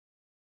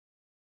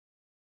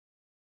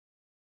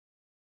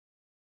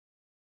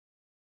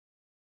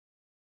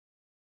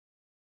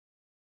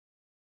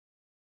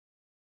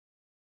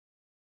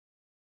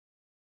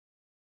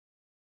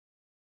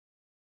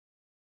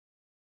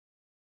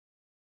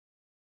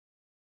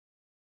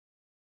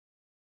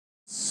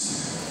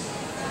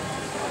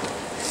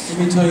Let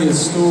me tell you a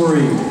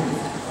story.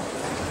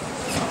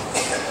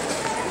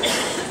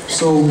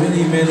 So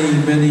many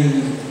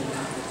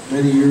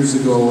years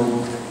ago,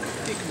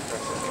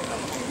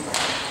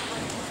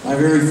 my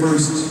very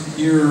first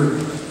year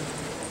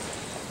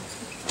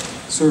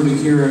serving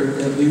here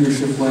at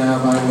Leadership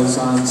Lab, I was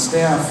on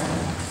staff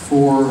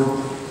for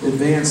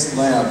Advanced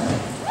Lab.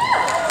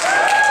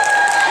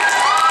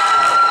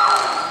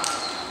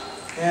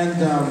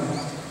 And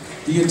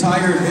the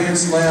entire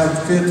Advanced Lab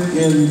fit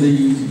in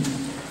the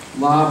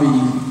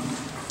lobby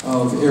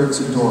of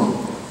Erickson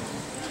Durham.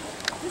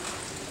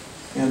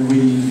 And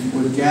we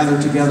would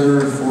gather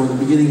together for the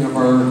beginning of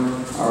our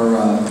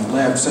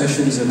lab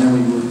sessions, and then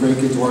we would break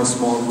into our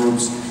small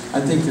groups. I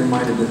think there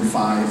might have been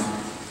 5.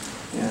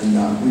 And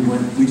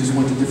we just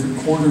went to different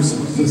corners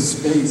of the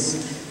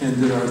space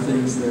and did our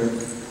things there.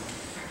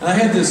 And I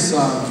had this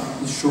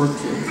short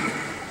kid.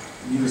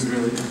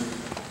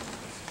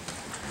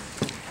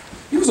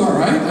 He was all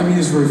right. I mean, he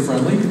was very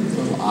friendly, a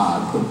little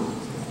odd, but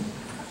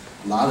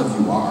a lot of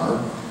you are.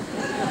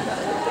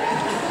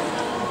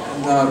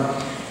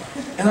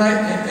 And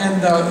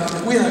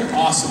we had an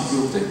awesome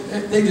group.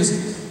 They just,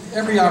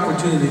 every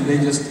opportunity, they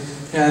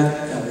just had,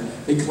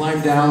 they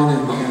climbed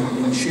down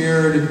and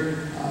shared.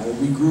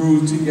 We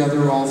grew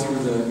together all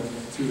through the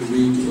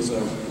week. It was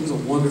a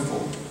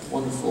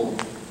wonderful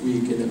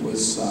week, and it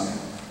was a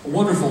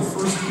wonderful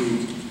first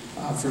week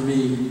for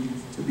me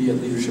to be at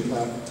Leadership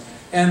Lab.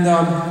 And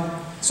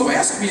so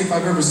ask me if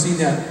I've ever seen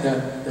that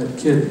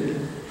kid.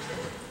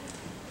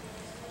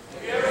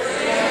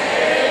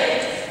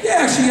 Yeah,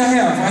 actually I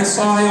have. I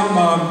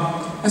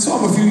saw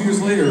him a few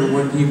years later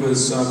when he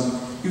was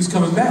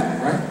coming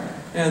back, right?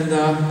 And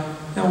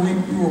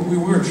we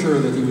weren't sure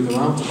that he would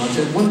amount to much.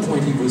 At one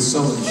point he was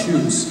selling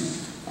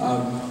shoes,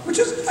 which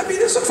is, I mean,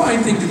 it's a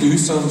fine thing to do,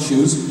 selling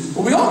shoes.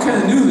 But we all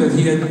kind of knew that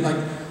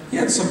he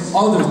had some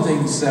other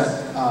things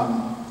that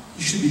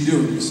he should be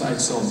doing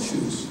besides selling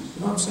shoes.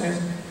 You know what I'm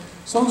saying?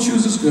 Selling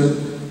shoes is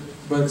good,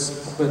 but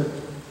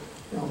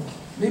you know,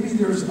 maybe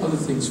there's other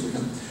things for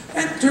him.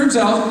 And it turns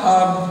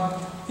out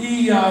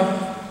he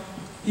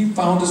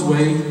found his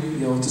way, you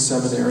know, to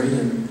seminary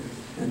and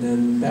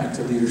then back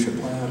to Leadership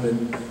Lab,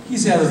 and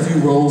he's had a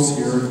few roles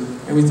here,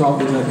 and we thought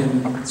we'd let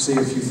him say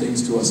a few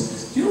things to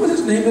us. Do you know what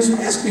his name is?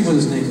 Ask me what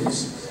his name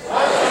is.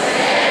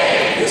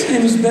 His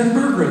name is Ben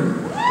Berggren.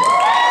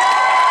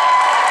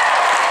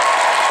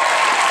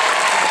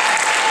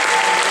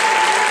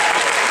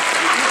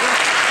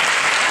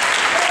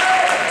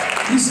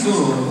 He's still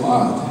a little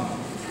odd,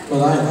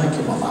 but I like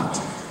him a lot.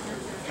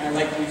 I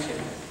like you too.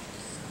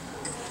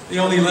 They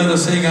only let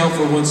us hang out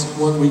for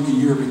 1 week a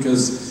year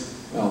because,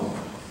 well,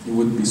 it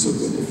wouldn't be so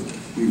good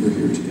if we were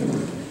here together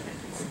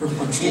for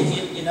much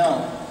longer. You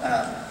know,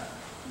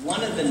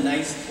 one of the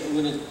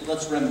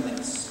let's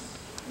reminisce.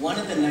 One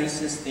of the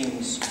nicest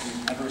things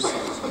you've ever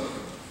said to me,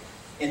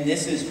 and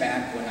this is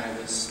back when I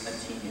was a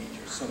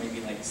teenager, so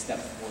maybe like step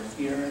 4th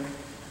year,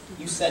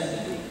 you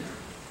said to me,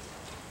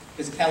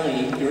 because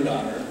Kelly, your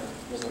daughter,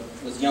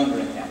 was younger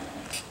at that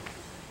point,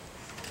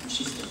 and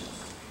she still is.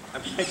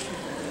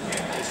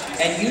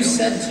 And you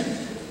said to me,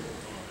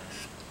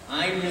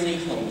 I really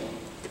hope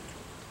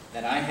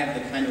that I have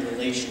the kind of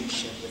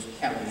relationship with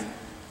Kelly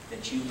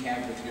that you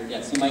have with your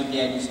dad. See, my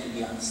dad used to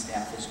be on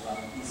staff as well.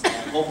 He said,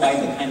 I hope I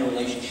have the kind of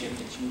relationship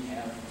that you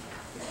have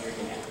with your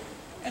dad.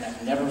 And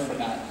I've never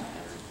forgotten that.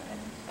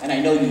 And I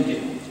know you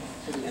do.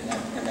 And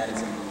that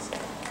is amazing.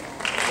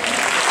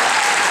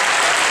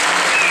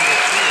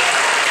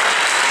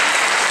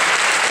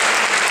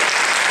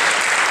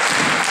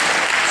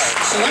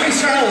 So let me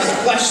start out with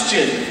a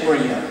question for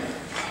you.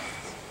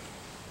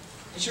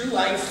 Has your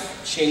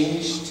life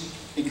changed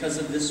because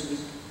of this week?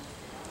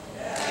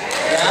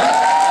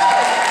 Yeah?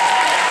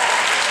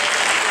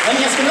 Let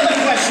me ask another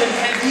question.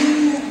 Have you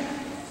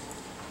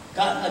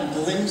gotten a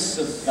glimpse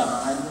of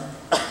God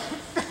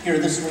here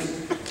this week?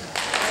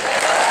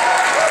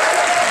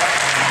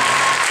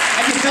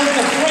 Have you felt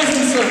the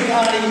presence of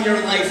God in your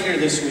life here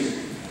this week?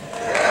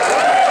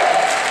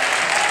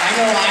 I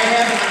know I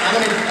have. I'm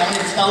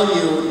going to tell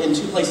you in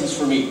 2 places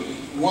for me.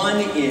 One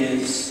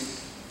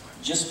is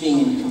just being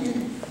in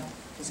community,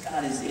 because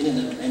God is in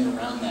and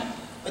around that.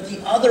 But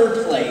the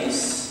other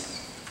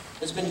place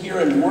has been here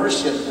in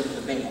worship with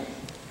the band.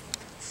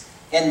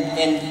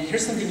 And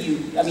here's something you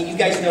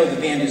guys know the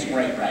band is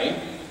great, right?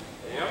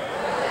 Yep.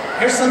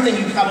 Here's something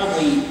you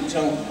probably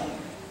don't know.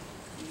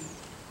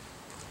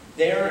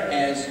 They're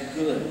as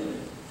good,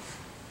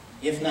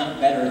 if not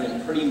better,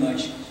 than pretty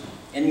much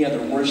any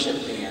other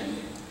worship band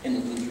in the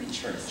Lutheran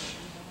Church.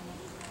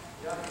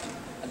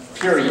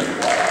 Period.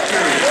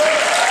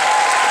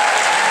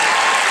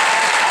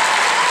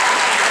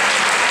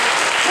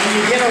 When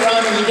you get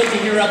around and you get to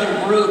hear other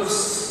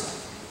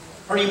groups,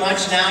 pretty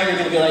much now you're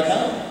going to be like,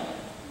 oh,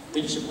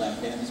 Leadership Lab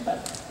band is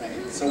better,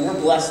 right? So we're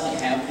blessed to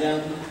have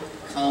them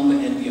come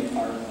and be a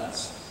part of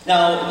us.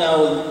 Now,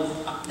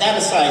 that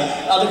aside,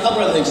 a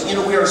couple other things. You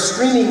know, we are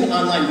streaming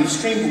online. We've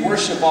streamed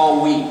worship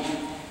all week,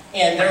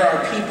 and there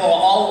are people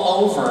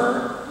all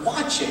over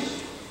watching.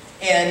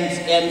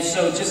 And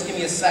so, just give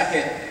me a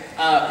second.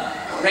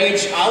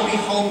 Rach, I'll be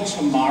home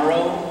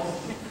tomorrow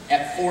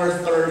at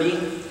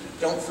 4:30.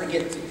 Don't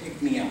forget to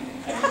pick me up,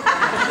 okay?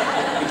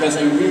 Because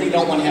I really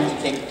don't want to have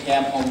to take a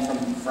cab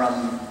home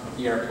from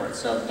the airport.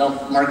 So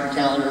don't mark your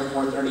calendar,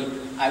 4:30.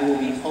 I will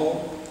be home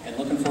and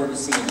looking forward to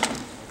seeing you.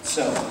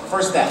 So,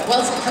 first that. Well,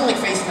 it's kind of like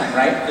FaceTime,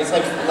 right? It's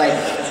like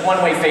it's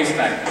one-way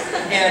FaceTime.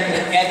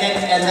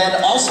 And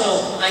then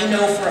also, I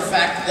know for a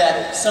fact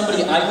that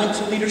somebody I went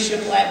to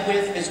Leadership Lab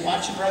with is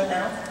watching right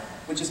now,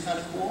 which is kind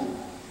of cool.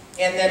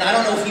 And then, I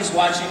don't know if he's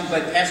watching,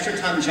 but Pastor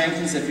Tom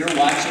Jenkins, if you're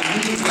watching, we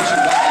need to get you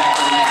back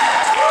to that.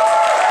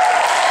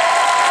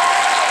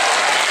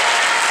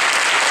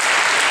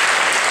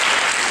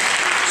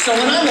 So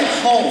when I'm at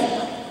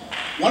home,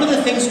 one of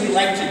the things we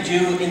like to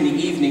do in the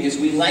evening is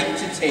we like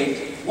to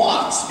take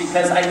walks,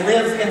 because I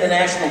live in the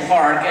national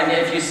park, and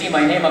if you see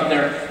my name up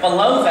there,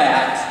 below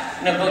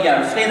that, no,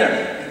 yeah, stay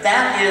there,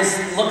 that is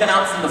looking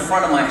out from the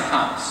front of my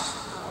house.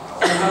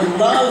 And I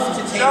love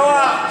to take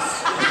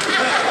walks.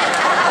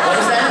 What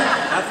is that?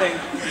 Nothing.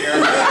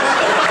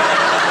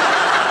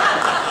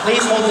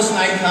 Please hold this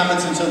 9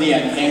 comments until the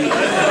end, thank you.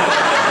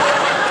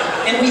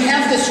 And we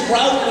have this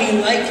route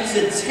we like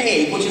to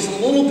take, which is a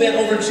little bit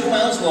over 2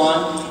 miles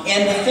long,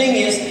 and the thing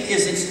is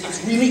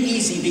it's really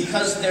easy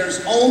because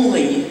there's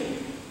only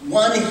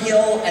one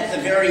hill at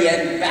the very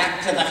end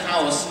back to the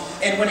house.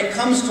 And when it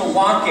comes to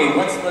walking,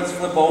 let's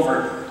flip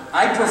over.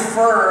 I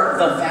prefer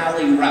the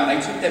valley route. I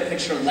took that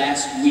picture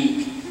last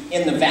week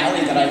in the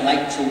valley that I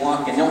like to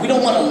walk in. Now, we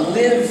don't want to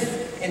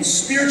live in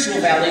spiritual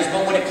valleys,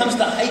 but when it comes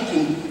to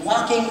hiking,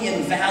 walking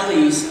in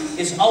valleys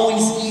is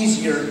always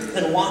easier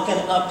than walking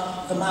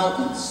up the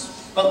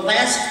mountains. But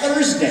last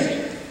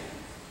Thursday,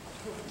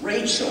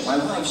 Rachel, my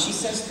wife, she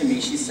says to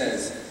me, she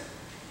says,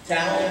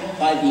 down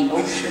by the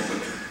ocean,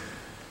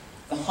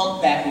 the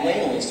humpback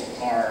whales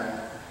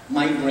are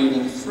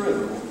migrating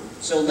through,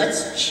 so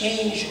let's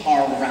change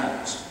our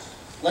route.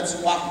 Let's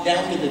walk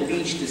down to the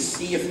beach to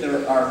see if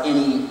there are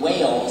any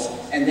whales,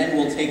 and then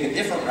we'll take a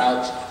different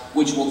route,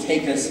 which will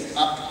take us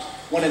up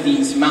one of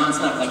these mountains,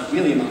 not like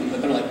really a mountain,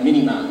 but they're like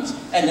mini mountains,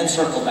 and then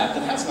circle back to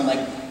the house. And I'm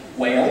like,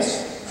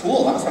 whales?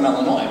 Cool, I'm from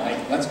Illinois,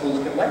 right? Let's go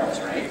look at whales,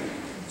 right?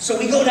 So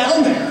we go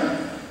down there,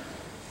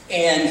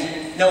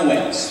 and no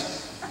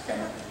whales. Okay.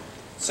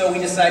 So we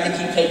decide to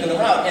keep taking the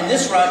route. And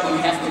this route, you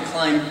have to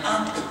climb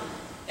up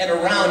and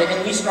around,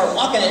 and we start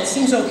walking. It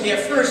seems okay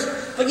at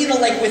first, but you know,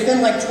 like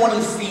within like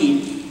 20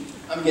 feet,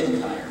 I'm getting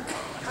tired.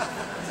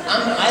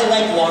 I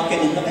like walking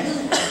in the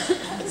valley.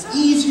 It's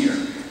easier.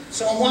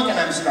 So I'm walking,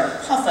 I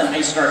start puffing,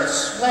 I start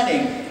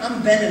sweating,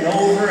 I'm bending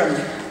over,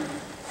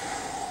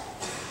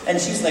 and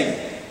she's like,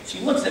 she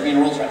looks at me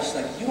and rolls her eyes, she's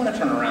like, you want to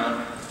turn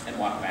around and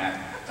walk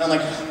back? And I'm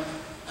like,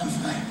 I'm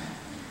fine.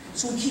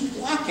 So we keep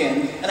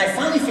walking, and I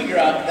finally figure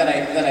out that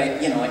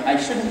I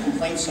shouldn't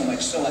complain so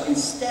much, so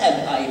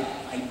instead I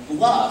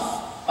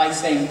bluff by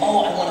saying,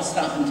 oh, I want to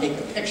stop and take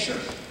a picture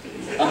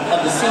of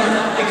the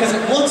scenery, because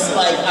it looks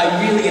like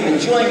I really am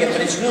enjoying it, but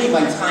it's really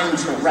my time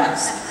to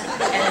rest.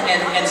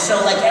 And so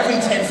like every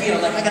 10 feet,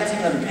 I'm like, I gotta take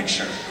another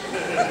picture.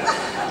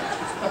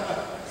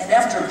 And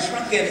after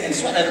trucking and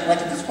sweating, like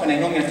at this point, I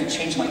know I'm gonna have to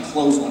change my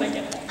clothes when I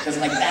get home, because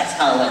like that's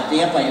how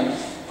damp I am.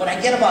 But I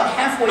get about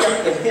halfway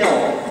up the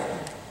hill,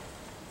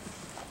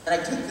 and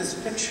I take this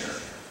picture.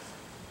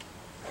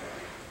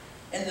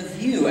 And the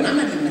view, and I'm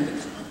not even at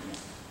the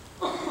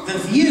top, the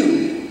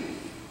view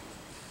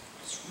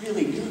is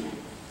really good.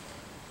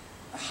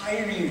 The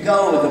higher you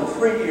go, the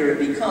prettier it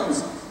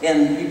becomes.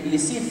 And you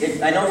see,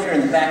 I know if you're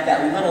in the back,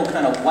 that little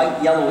kind of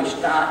white yellowish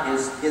dot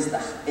is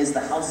the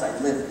house I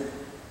live in.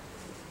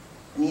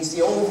 And you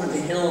see over the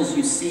hills,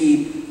 you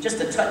see just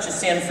a touch of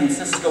San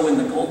Francisco and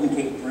the Golden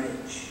Gate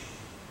Bridge.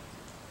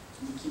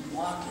 And you keep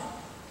walking,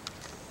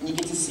 and you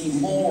get to see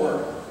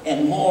more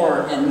and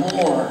more and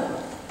more.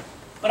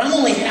 But I'm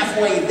only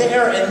halfway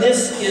there, and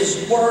this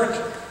is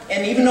work.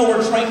 And even though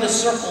we're trying to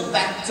circle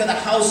back to the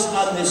house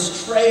on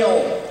this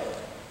trail,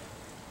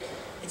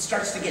 it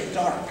starts to get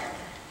dark.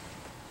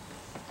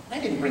 I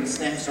didn't bring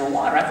snacks or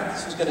water. I thought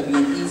this was going to be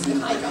an easy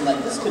hike. I'm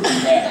like, this could be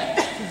bad.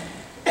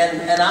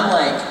 And I'm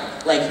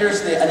like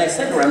here's the, and I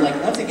said to her, I'm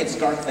like, once it gets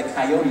dark, the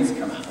coyotes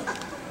come out.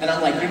 And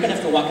I'm like, you're going to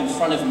have to walk in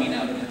front of me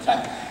now to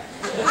protect me.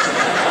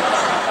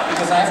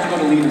 Because I have to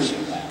go to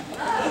Leadership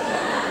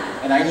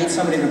Lab. And I need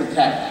somebody to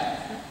protect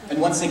me. And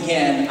once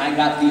again, I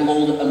got the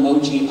old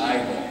emoji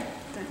eye roll.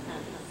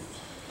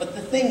 But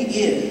the thing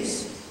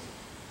is,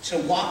 to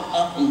walk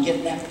up and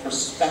get that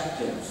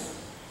perspective,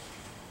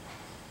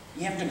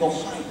 you have to go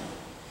higher.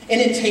 And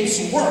it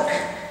takes work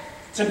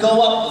to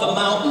go up the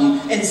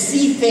mountain and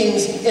see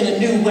things in a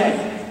new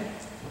way.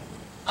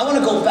 I want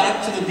to go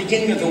back to the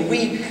beginning of the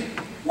week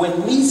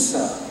when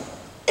Lisa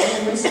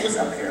was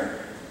up here.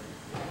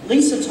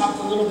 Lisa talked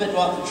a little bit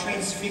about the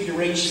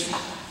transfiguration.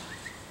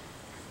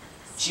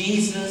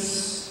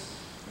 Jesus,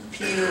 and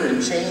Peter,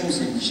 and James,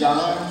 and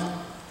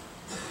John.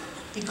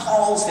 He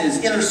calls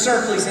his inner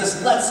circle, he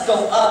says, let's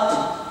go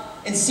up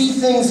and see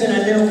things in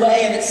a new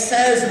way. And it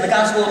says in the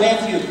Gospel of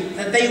Matthew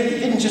that they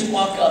didn't just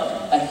walk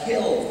up a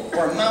hill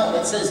or a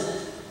mountain. It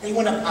says they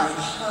went up a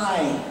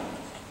high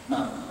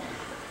mountain.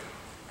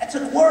 That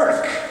took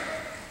work.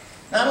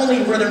 Not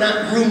only were there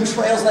not groomed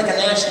trails like a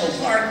national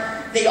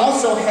park, they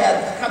also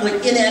had probably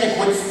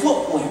inadequate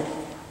footwear.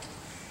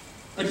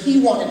 But he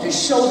wanted to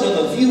show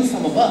them a view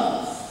from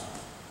above.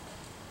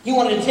 He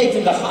wanted to take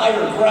them to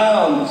higher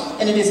ground.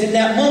 And it is in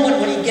that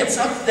moment when he gets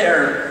up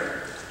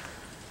there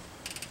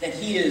that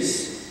he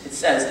is, it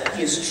says,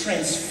 he is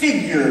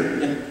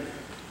transfigured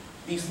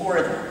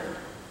before them.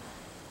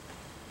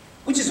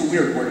 Which is a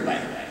weird word, by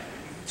the way.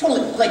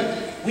 Totally,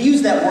 like, we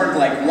use that word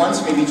like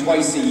once, maybe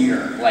twice a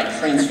year, like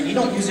transfigured. You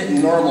don't use it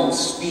in normal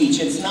speech.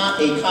 It's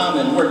not a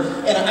common word.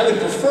 And I would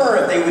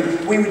prefer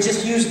if we would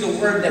just use the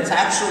word that's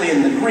actually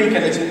in the Greek,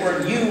 and it's a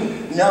word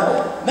you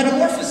know.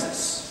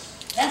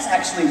 Metamorphosis. That's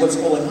actually what's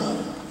going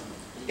on.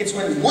 It's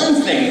when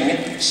one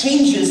thing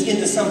changes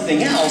into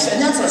something else,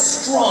 and that's a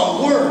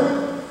strong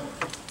word.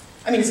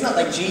 I mean, it's not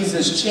like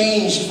Jesus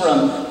changed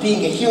from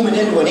being a human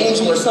into an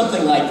angel or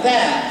something like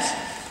that,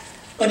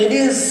 but it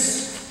is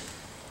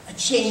a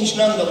change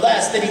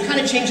nonetheless, that he kind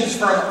of changes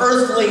from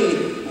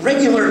earthly,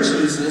 regular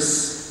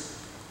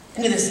Jesus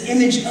into this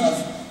image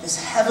of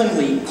this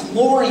heavenly,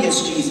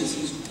 glorious Jesus.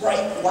 He's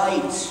bright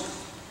white.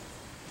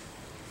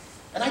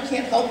 And I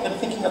can't help but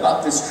thinking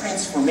about this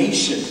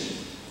transformation.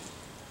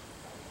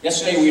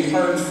 Yesterday we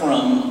heard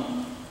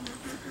from,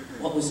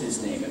 what was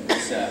his name? It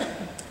was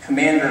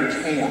Commander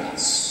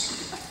Chaos.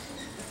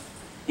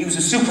 He was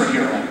a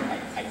superhero,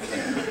 I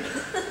think.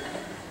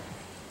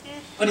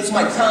 But it's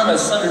Mike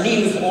Thomas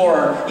underneath,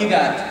 or you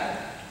got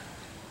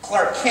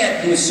Clark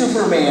Kent, who is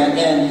Superman,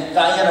 and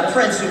Diana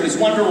Prince, who is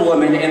Wonder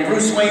Woman, and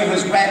Bruce Wayne, who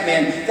is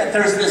Batman, that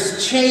there's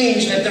this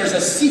change, that there's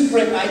a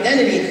secret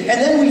identity.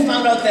 And then we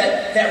found out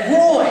that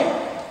Roy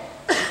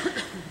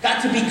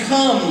got to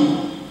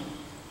become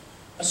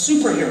a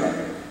superhero.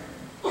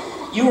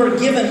 You were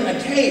given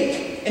a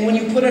cape, and when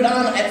you put it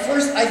on, at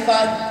first I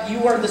thought you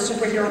were the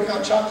superhero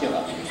Count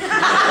Chocula.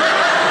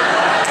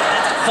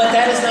 But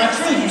that is not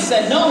true. You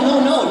said,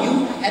 no,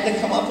 you had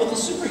to come up with a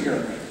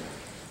superhero name.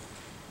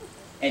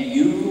 And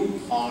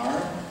you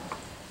are...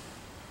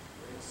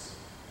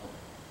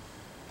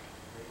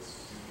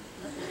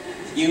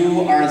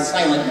 You are a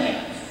silent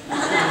man.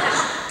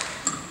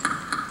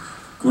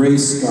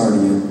 Grace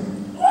Guardian.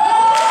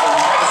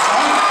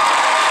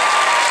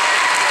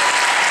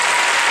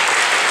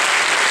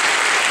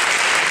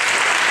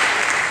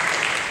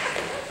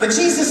 But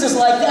Jesus is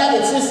like that.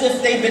 It's as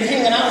if they've been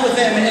hanging out with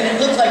him, and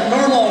it looks like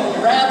normal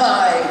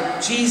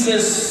Rabbi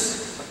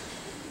Jesus.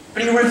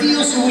 But he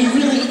reveals who he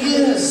really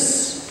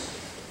is.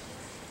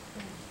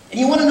 And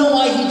you want to know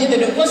why he did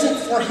it? It wasn't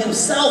for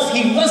himself.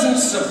 He wasn't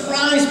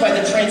surprised by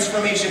the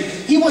transformation.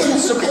 He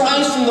wasn't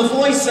surprised from the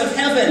voice of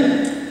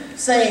heaven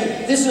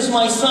saying, "This is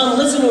my son,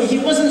 listen to him." He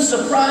wasn't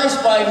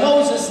surprised by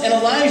Moses and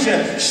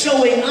Elijah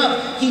showing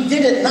up. He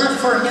did it not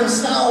for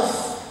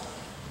himself,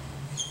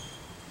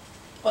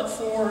 but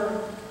for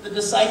the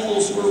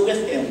disciples who were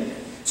with him,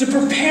 to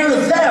prepare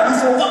them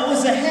for what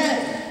was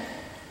ahead.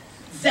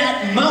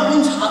 That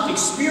mountaintop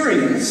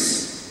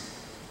experience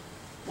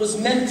was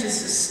meant to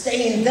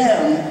sustain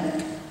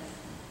them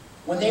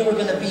when they were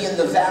going to be in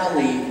the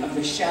valley of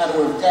the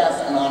shadow of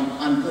death and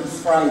on Good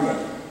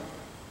Friday,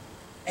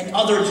 and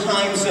other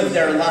times of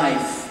their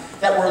life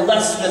that were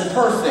less than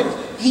perfect.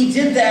 He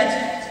did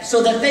that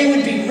so that they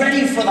would be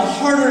ready for the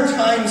harder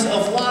times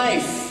of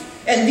life.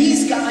 And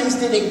these guys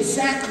did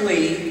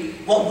exactly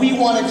what we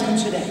want to do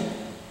today.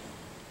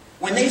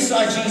 When they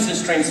saw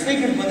Jesus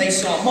transfigured, when they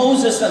saw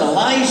Moses and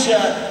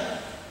Elijah,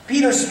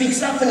 Peter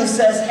speaks up and he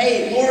says,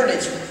 "Hey, Lord,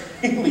 it's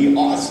really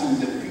awesome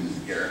to be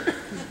here.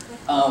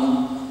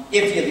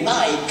 If you'd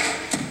like,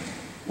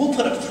 we'll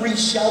put up 3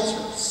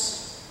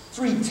 shelters,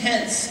 3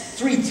 tents,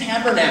 3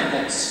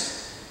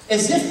 tabernacles,"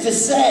 as if to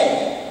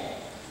say,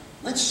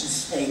 let's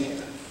just stay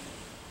here.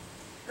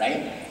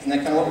 Right? Isn't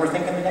that kind of what we're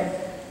thinking today?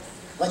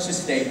 Let's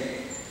just stay here.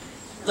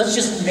 Let's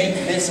just make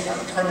this our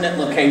permanent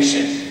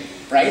location.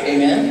 Right?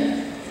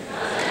 Amen?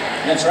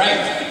 That's right.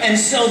 And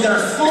so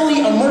they're fully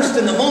immersed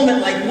in the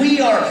moment like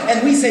we are,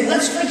 and we say,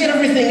 let's forget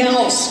everything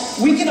else.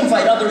 We can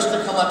invite others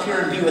to come up here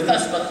and be with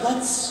us, but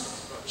let's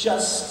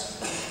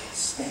just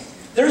stay.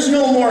 There's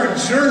no more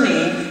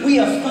journey. We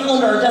have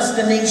found our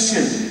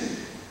destination.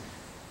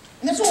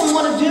 And that's what we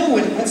want to do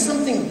when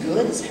something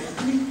good is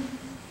happening.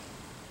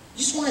 You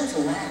just want it to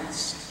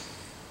last.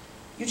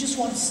 You just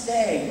want to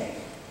stay.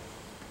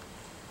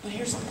 But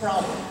here's the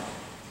problem.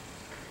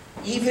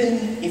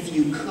 Even if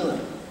you could,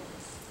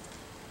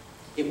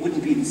 it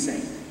wouldn't be the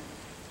same.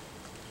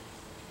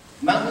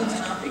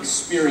 Mountaintop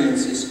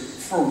experiences,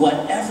 for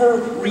whatever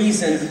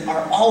reason,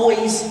 are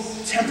always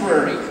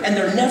temporary, and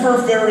they're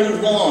never very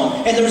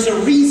long, and there's a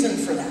reason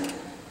for that.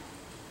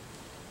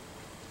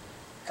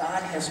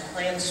 God has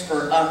plans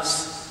for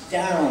us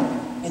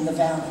down in the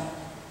valley.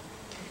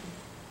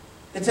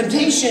 The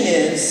temptation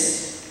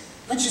is,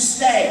 let's just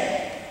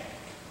stay.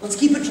 Let's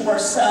keep it to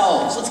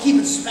ourselves. Let's keep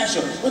it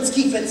special. Let's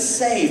keep it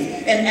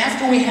safe. And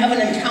after we have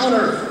an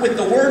encounter with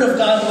the Word of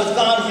God, with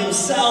God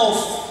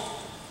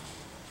Himself,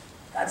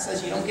 God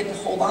says you don't get to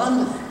hold on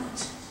to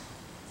that.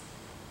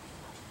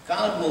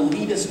 God will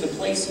lead us to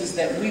places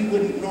that we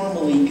wouldn't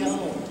normally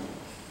go.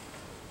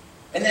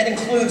 And that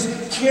includes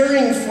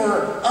caring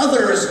for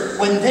others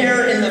when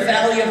they're in the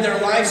valley of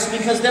their lives,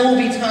 because there will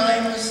be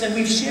times, and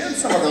we've shared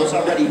some of those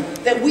already,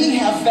 that we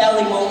have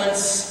valley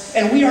moments,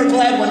 and we are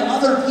glad when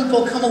other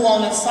people come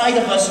alongside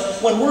of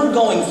us when we're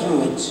going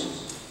through it.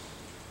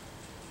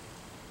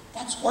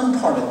 That's one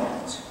part of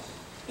that,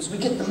 is we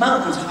get the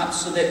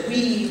mountaintops so that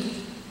we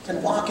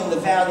can walk in the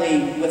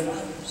valley with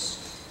others.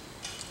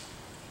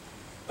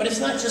 But it's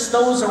not just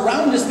those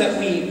around us that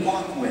we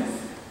walk with.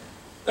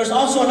 There's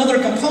also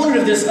another component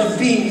of this, of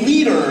being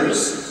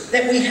leaders,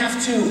 that we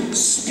have to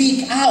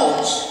speak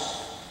out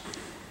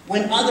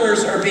when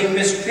others are being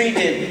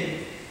mistreated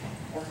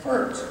or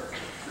hurt.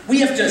 We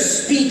have to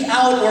speak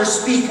out or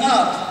speak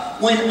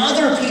up when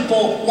other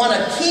people want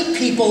to keep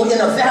people in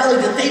a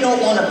valley that they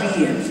don't want to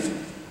be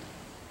in.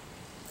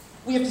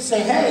 We have to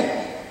say,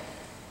 hey,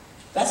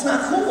 that's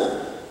not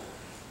cool.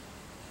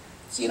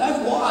 See, and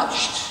I've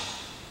watched,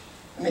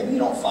 and maybe you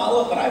don't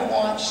follow it, but I've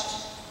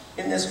watched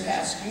in this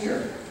past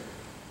year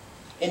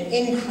an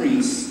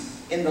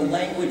increase in the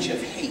language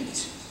of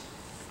hate,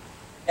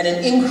 and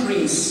an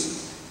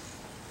increase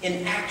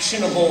in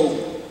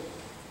actionable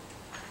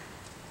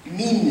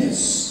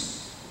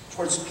meanness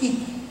towards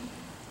people.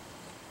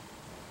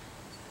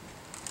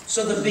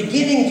 So the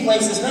beginning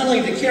place is not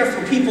only to care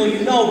for people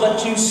you know, but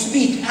to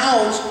speak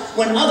out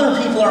when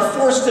other people are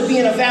forced to be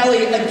in a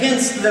valley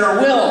against their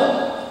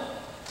will.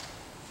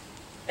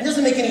 It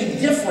doesn't make any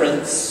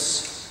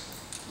difference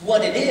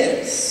what it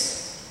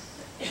is,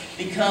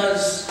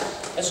 because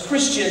as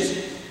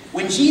Christians,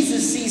 when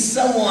Jesus sees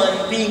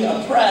someone being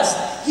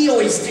oppressed, he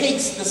always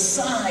takes the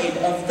side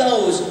of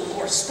those who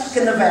are stuck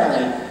in the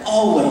valley,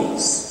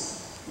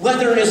 always.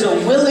 Whether it is a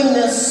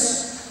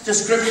willingness to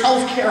strip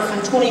health care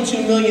from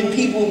 22 million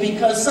people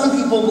because some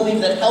people believe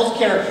that health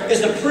care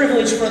is a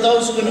privilege for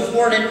those who can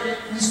afford it,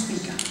 we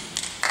speak up.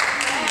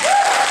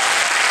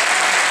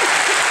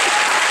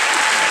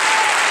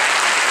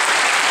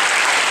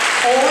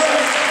 Or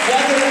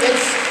whether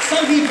it's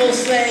some people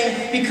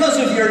saying, because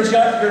of your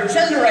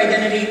gender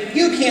identity,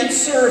 you can't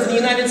serve the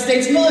United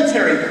States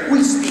military.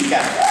 We speak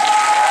out.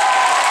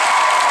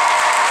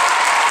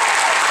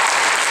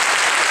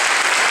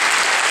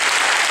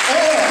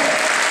 Or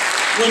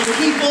when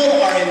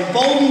people are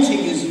emboldened to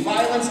use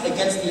violence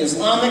against the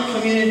Islamic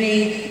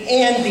community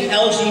and the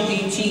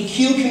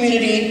LGBTQ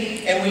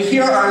community, and we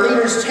hear our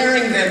leaders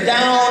tearing them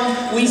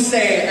down, we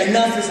say,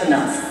 enough is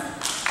enough.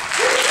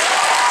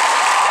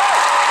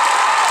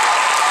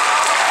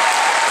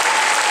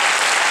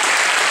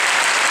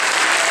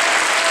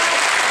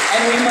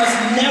 And we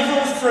must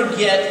never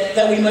forget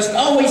that we must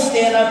always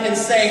stand up and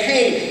say,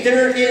 hey,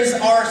 there is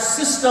our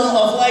system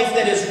of life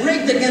that is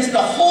rigged against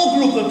a whole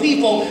group of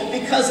people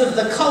because of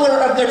the color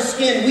of their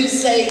skin. We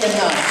say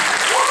enough.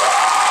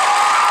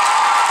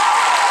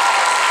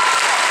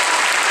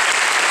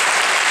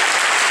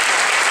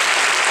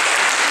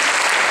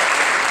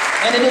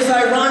 And it is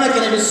ironic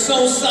and it is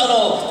so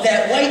subtle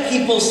that white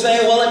people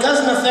say, well, it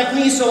doesn't affect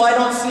me, so I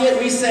don't see it.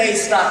 We say,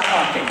 stop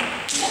talking.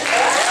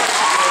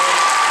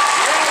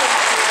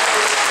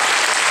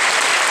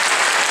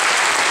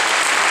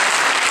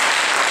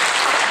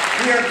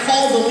 We are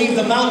called to leave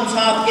the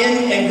mountaintop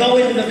and go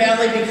into the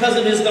valley because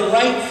it is the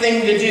right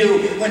thing to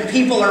do when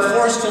people are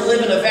forced to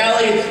live in a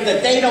valley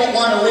that they don't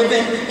want to live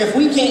in. If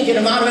we can't get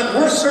them out of it,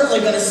 we're certainly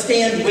going to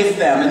stand with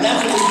them. And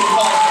that's what we've been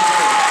called to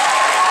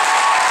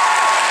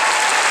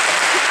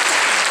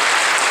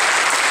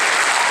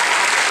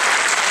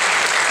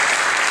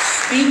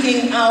do.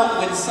 Speaking out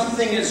when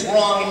something is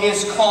wrong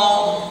is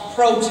called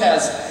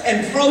protest.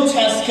 And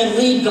protest can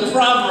lead to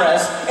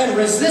progress, and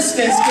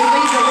resistance can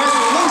lead to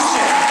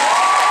resolution.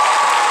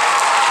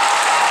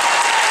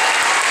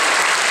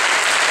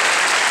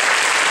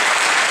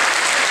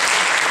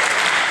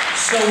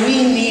 So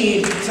we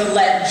need to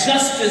let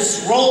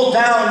justice roll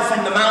down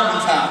from the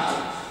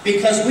mountaintop,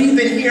 because we've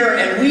been here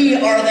and we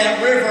are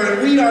that river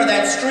and we are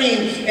that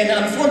stream, and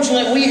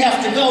unfortunately we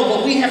have to go,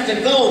 but we have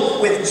to go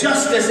with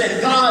justice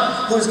and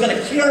God who's going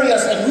to carry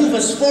us and move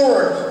us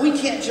forward. We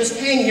can't just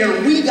hang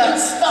here. We got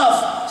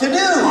stuff to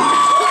do.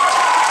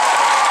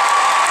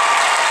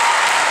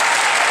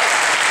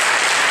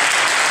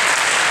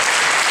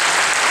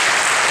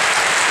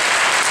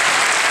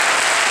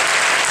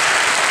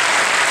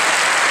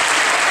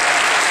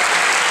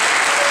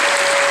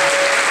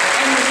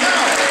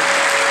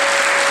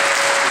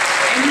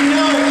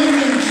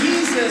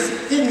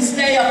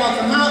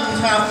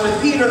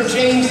 With Peter,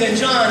 James, and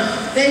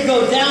John, they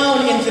go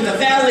down into the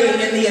valley and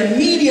they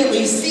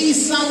immediately see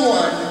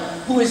someone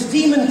who is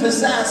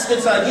demon-possessed.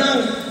 It's a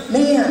young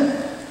man.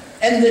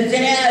 And the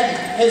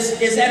dad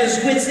is at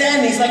his wit's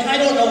end. He's like, I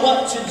don't know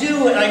what to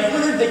do, and I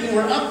heard that you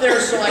were up there,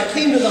 so I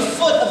came to the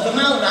foot of the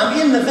mountain. I'm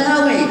in the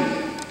valley.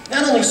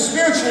 Not only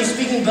spiritually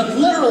speaking, but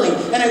literally.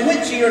 And I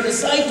went to your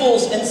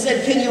disciples and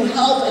said, can you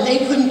help? And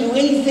they couldn't do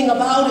anything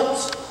about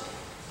it.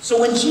 So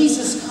when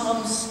Jesus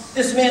comes,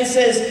 this man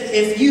says,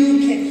 if you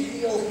can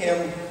heal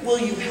him, will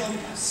you help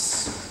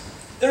us?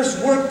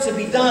 There's work to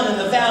be done in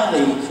the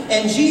valley.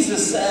 And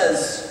Jesus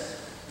says,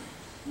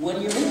 what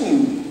do you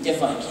mean,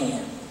 if I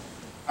can?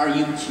 Are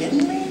you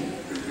kidding me?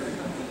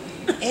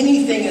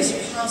 anything is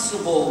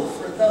possible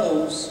for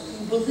those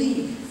who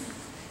believe.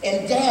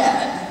 And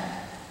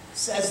Dad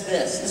says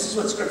this. This is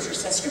what Scripture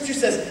says. Scripture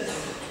says,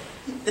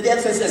 the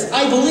dad says this,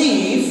 I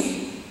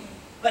believe,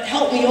 but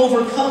help me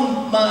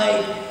overcome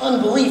my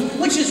unbelief,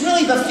 which is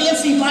really the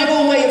fancy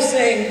Bible way of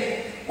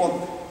saying,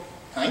 well,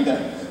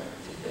 kinda.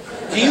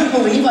 Do you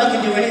believe I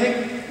can do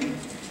anything?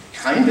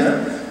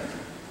 Kinda.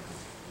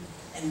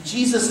 And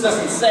Jesus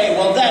doesn't say,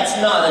 well, that's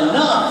not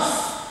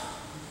enough.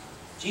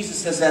 Jesus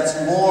says that's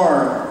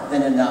more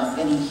than enough,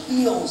 and he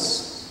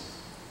heals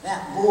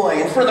that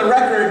boy. And for the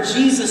record,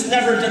 Jesus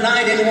never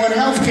denied anyone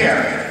health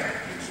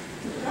care.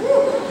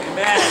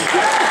 Amen.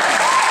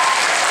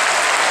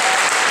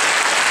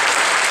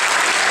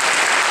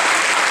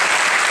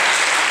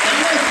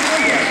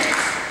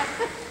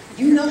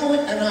 You know it,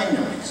 and I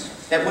know it,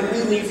 that when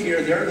we leave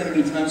here, there are going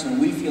to be times when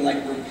we feel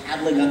like we're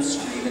paddling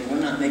upstream and we're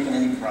not making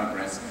any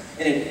progress.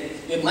 And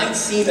it might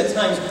seem at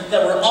times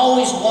that we're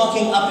always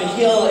walking up a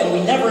hill and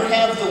we never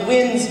have the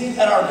winds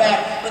at our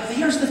back. But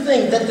here's the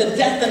thing, that the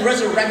death and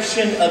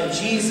resurrection of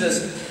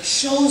Jesus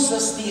shows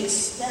us the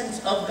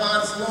extent of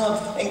God's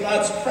love and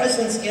God's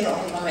presence in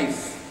our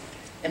life.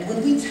 And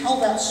when we tell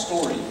that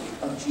story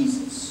of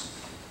Jesus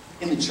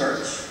in the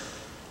church,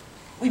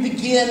 we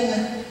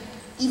begin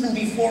even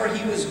before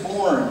he was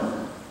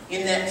born,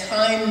 in that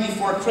time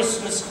before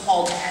Christmas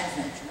called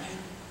Advent, right?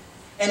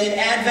 And in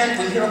Advent,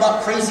 we hear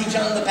about crazy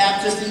John the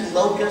Baptist eating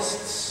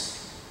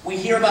locusts. We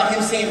hear about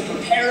him saying,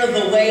 prepare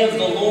the way of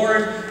the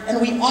Lord. And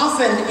we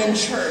often, in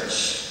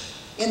church,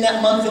 in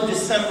that month of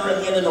December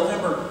and the end of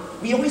November,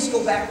 we always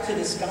go back to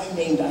this guy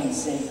named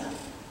Isaiah.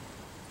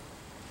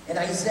 And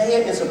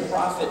Isaiah is a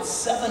prophet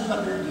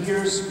 700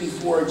 years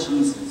before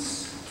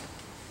Jesus.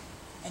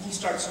 And he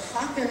starts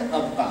talking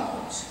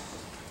about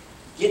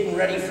getting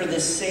ready for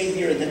this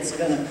Savior that's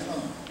going to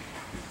come.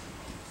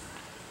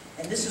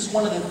 And this is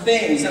one of the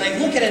things, and I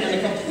look at it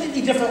in a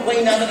completely different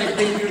way now that I've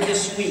been here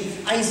this week.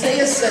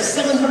 Isaiah says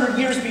 700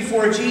 years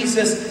before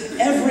Jesus,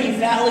 every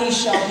valley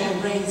shall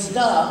be raised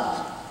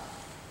up,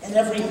 and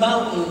every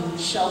mountain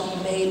shall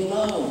be made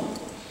low.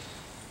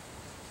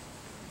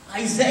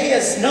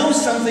 Isaiah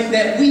knows something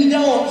that we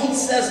don't. He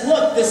says,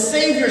 look, the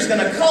Savior's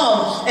going to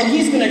come, and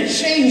he's going to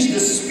change the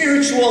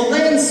spiritual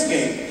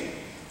landscape.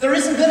 There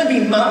isn't going to be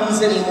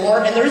mountains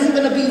anymore, and there isn't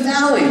going to be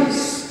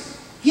valleys.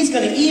 He's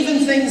going to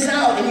even things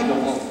out. And you go,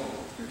 well,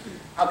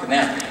 how can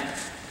that be?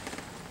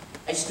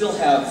 I still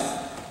have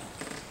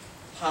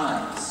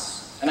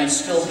highs, and I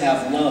still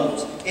have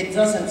lows. It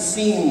doesn't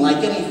seem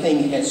like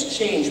anything has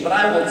changed, but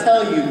I will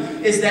tell you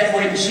is that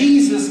when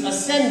Jesus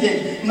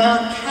ascended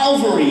Mount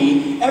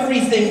Calvary,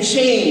 everything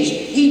changed.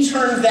 He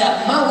turned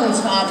that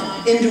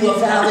mountaintop into a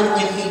valley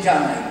when he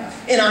died.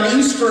 And on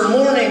Easter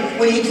morning,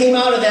 when he came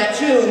out of that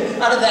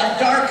tomb, out of that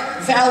dark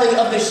valley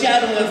of the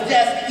shadow of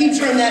death, he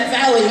turned that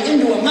valley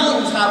into a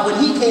mountaintop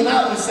when he came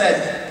out and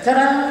said,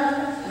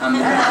 ta-da, I'm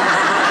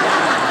back.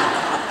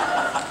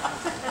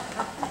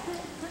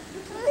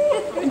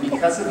 And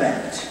because of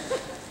that,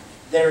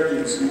 there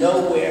is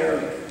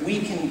nowhere we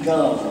can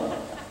go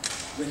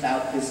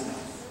without his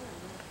love.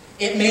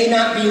 It may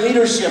not be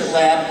Leadership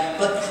Lab,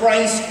 but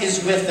Christ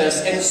is with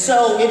us. And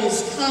so it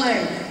is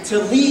time to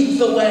lead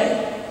the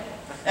way.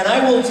 And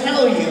I will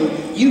tell you,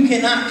 you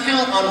cannot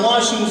count on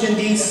Washington,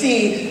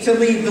 D.C. to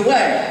lead the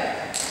way.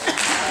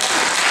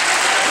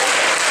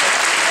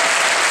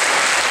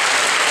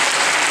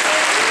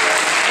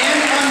 And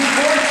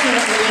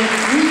unfortunately,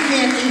 we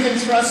can't even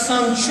trust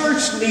some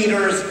church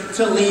leaders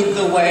to lead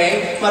the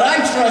way, but I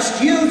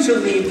trust you to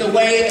lead the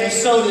way, and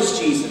so does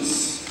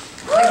Jesus.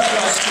 I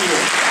trust you.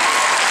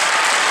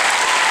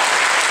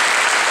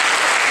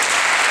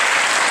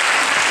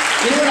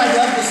 You know what I'd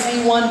love to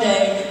see one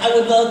day? I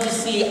would love to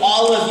see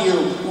all of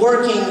you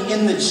working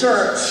in the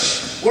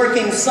church,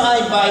 working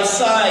side by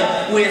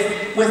side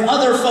with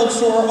other folks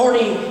who are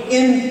already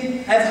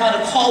have had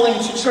a calling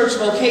to church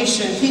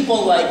vocation.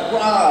 People like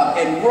Rob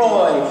and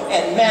Roy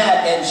and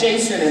Matt and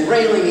Jason and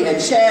Rayleigh and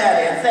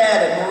Chad and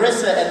Thad and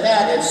Marissa and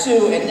Matt and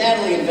Sue and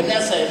Natalie and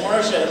Vanessa and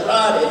Marcia and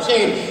Rod and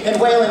Jade and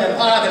Waylon and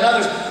Bob and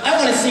others. I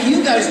want to see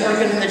you guys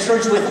working in the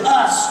church with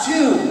us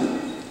too.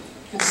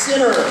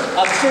 Consider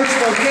a church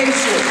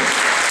vocation.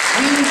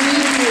 We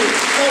need you.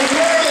 The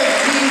world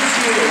needs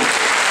you.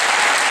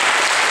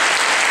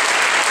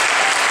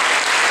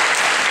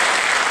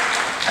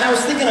 And I was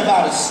thinking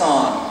about a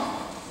song.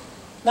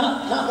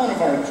 Not one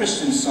of our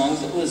Christian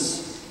songs. It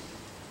was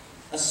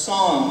a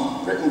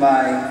song written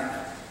by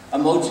a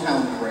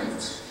Motown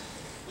great,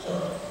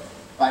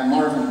 by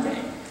Marvin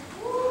Gaye.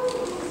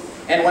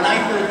 And when I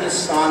heard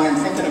this song and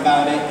thinking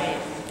about it,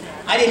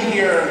 I didn't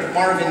hear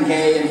Marvin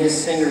Gaye and his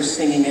singers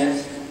singing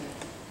it.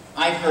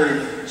 I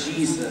heard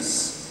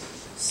Jesus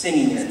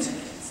singing it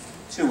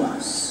to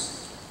us.